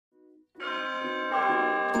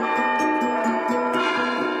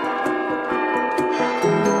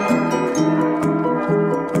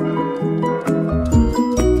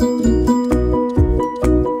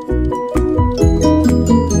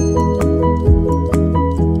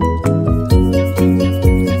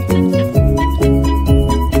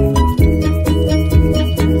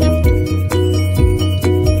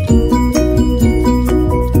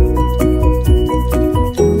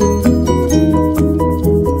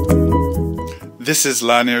This is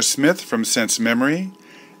Lanier Smith from Sense Memory,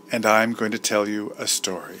 and I'm going to tell you a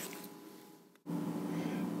story.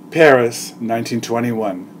 Paris,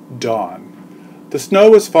 1921, dawn. The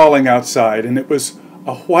snow was falling outside, and it was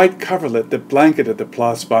a white coverlet that blanketed the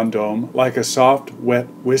Place Vendôme like a soft, wet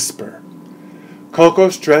whisper. Coco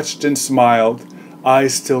stretched and smiled,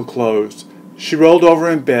 eyes still closed. She rolled over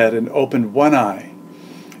in bed and opened one eye.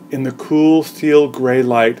 In the cool, steel-gray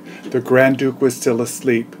light, the Grand Duke was still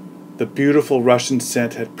asleep. The beautiful Russian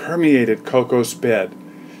scent had permeated Coco's bed.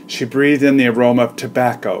 She breathed in the aroma of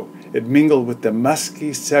tobacco. It mingled with the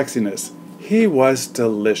musky sexiness. He was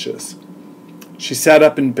delicious. She sat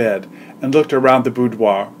up in bed and looked around the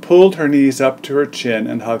boudoir, pulled her knees up to her chin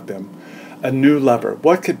and hugged them. A new lover.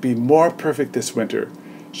 What could be more perfect this winter?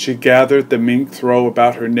 She gathered the mink throw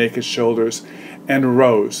about her naked shoulders and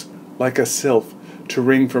rose, like a sylph, to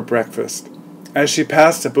ring for breakfast. As she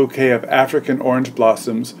passed a bouquet of African orange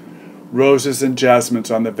blossoms, roses and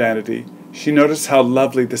jasmines on the vanity, she noticed how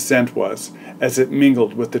lovely the scent was as it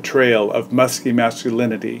mingled with the trail of musky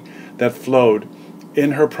masculinity that flowed,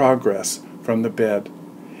 in her progress, from the bed.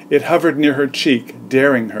 It hovered near her cheek,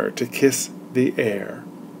 daring her to kiss the air.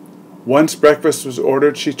 Once breakfast was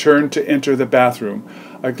ordered, she turned to enter the bathroom.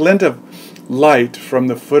 A glint of light from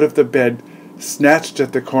the foot of the bed snatched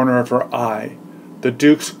at the corner of her eye. The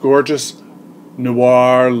Duke's gorgeous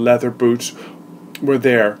noir leather boots were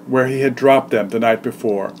there, where he had dropped them the night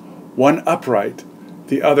before, one upright,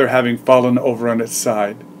 the other having fallen over on its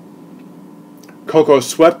side. Coco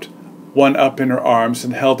swept one up in her arms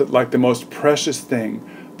and held it like the most precious thing.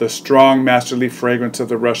 The strong, masterly fragrance of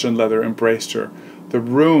the Russian leather embraced her. The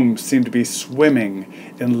room seemed to be swimming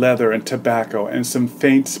in leather and tobacco and some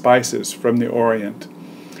faint spices from the Orient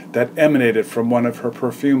that emanated from one of her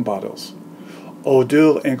perfume bottles.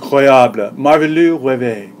 Odeur incroyable, merveilleux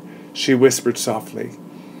réveil, she whispered softly.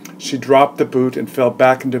 She dropped the boot and fell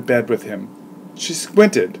back into bed with him. She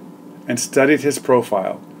squinted and studied his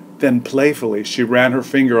profile. Then playfully she ran her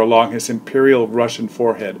finger along his imperial Russian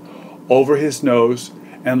forehead, over his nose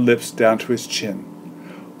and lips down to his chin.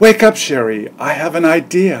 "Wake up, chérie, I have an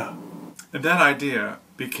idea." And that idea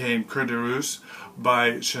became Cuir de Russie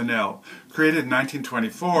by Chanel, created in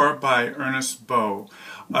 1924 by Ernest Beau.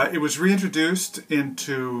 It was reintroduced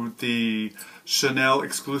into the Chanel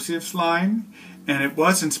Exclusifs line, and it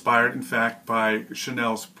was inspired, in fact, by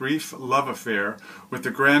Chanel's brief love affair with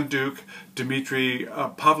the Grand Duke Dmitry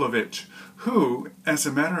Pavlovich, who, as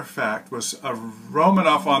a matter of fact, was a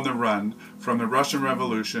Romanov on the run from the Russian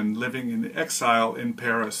Revolution, living in exile in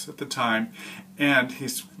Paris at the time, and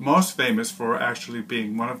he's most famous for actually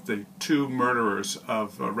being one of the two murderers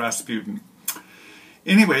of Rasputin.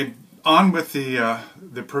 Anyway, on with the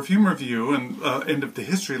perfume review and end of the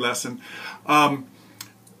history lesson.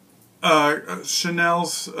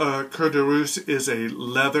 Chanel's Cuir de Russie is a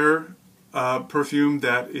leather perfume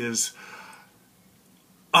that is,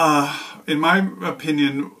 in my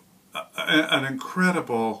opinion, an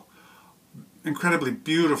incredibly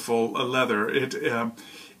beautiful leather.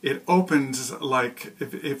 It opens like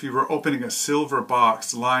if you were opening a silver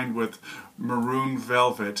box lined with maroon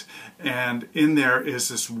velvet, and in there is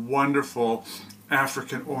this wonderful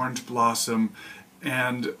African orange blossom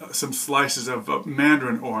and some slices of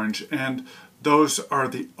mandarin orange, and those are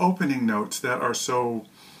the opening notes that are so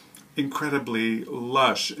incredibly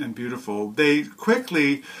lush and beautiful. They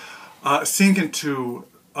quickly sink into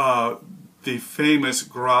the famous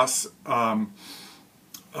Grasse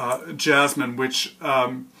jasmine, which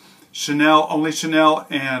only Chanel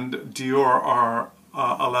and Dior are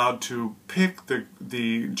allowed to pick the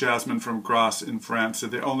jasmine from Grasse in France. So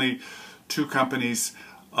the only two companies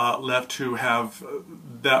left who have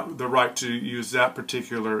the right to use that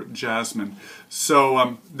particular jasmine.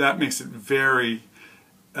 So that makes it very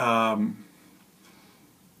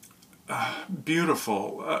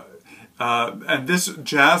beautiful. And this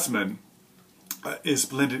jasmine is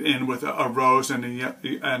blended in with a rose and a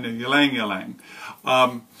ylang ylang.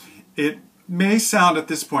 It may sound at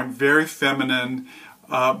this point very feminine,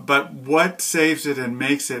 but what saves it and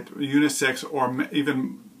makes it unisex, or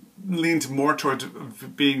even leans more towards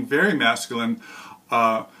being very masculine,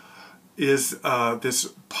 is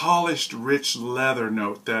this polished, rich leather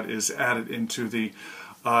note that is added into the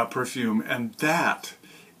perfume, and that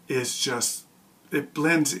is just, it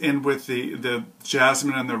blends in with the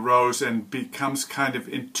jasmine and the rose and becomes kind of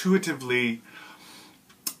intuitively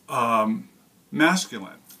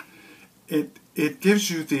masculine. It gives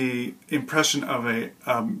you the impression of a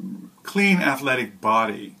clean, athletic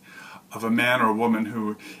body of a man or woman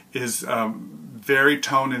who is very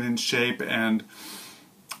toned and in shape, and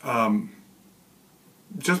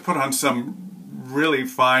just put on some really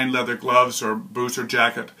fine leather gloves or boots or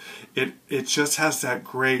jacket. It just has that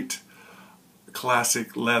great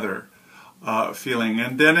classic leather feeling.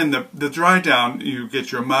 And then in the dry down, you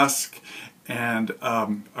get your musk and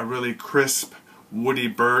a really crisp woody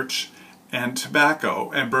birch and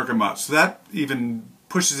tobacco and bergamot. So that even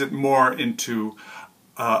pushes it more into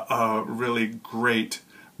a really great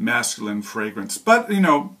masculine fragrance. But, you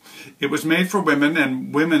know, it was made for women,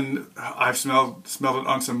 and women, I've smelled it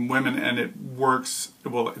on some women, and it works,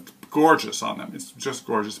 well, it's gorgeous on them. It's just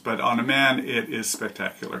gorgeous. But on a man, it is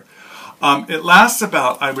spectacular. It lasts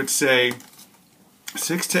about, I would say,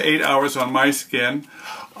 6 to 8 hours on my skin.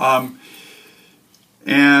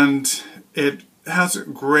 And it has a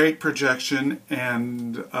great projection,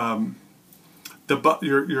 and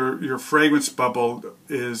your fragrance bubble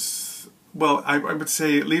is, well, I would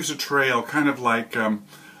say it leaves a trail, kind of like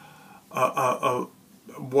a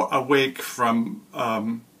wake from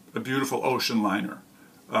a beautiful ocean liner,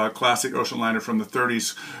 a classic ocean liner from the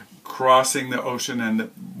 30s, crossing the ocean, and the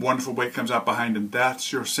wonderful wake comes out behind, and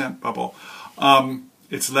that's your scent bubble.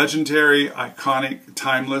 It's legendary, iconic,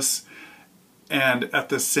 timeless, and at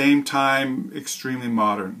the same time extremely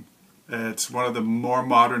modern. It's one of the more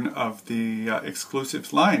modern of the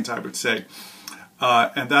Exclusifs lines, I would say.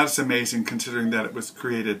 And that's amazing considering that it was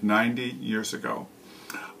created 90 years ago.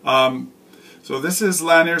 So this is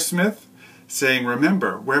Lanier Smith saying,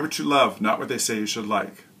 remember, wear what you love, not what they say you should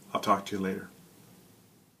like. I'll talk to you later.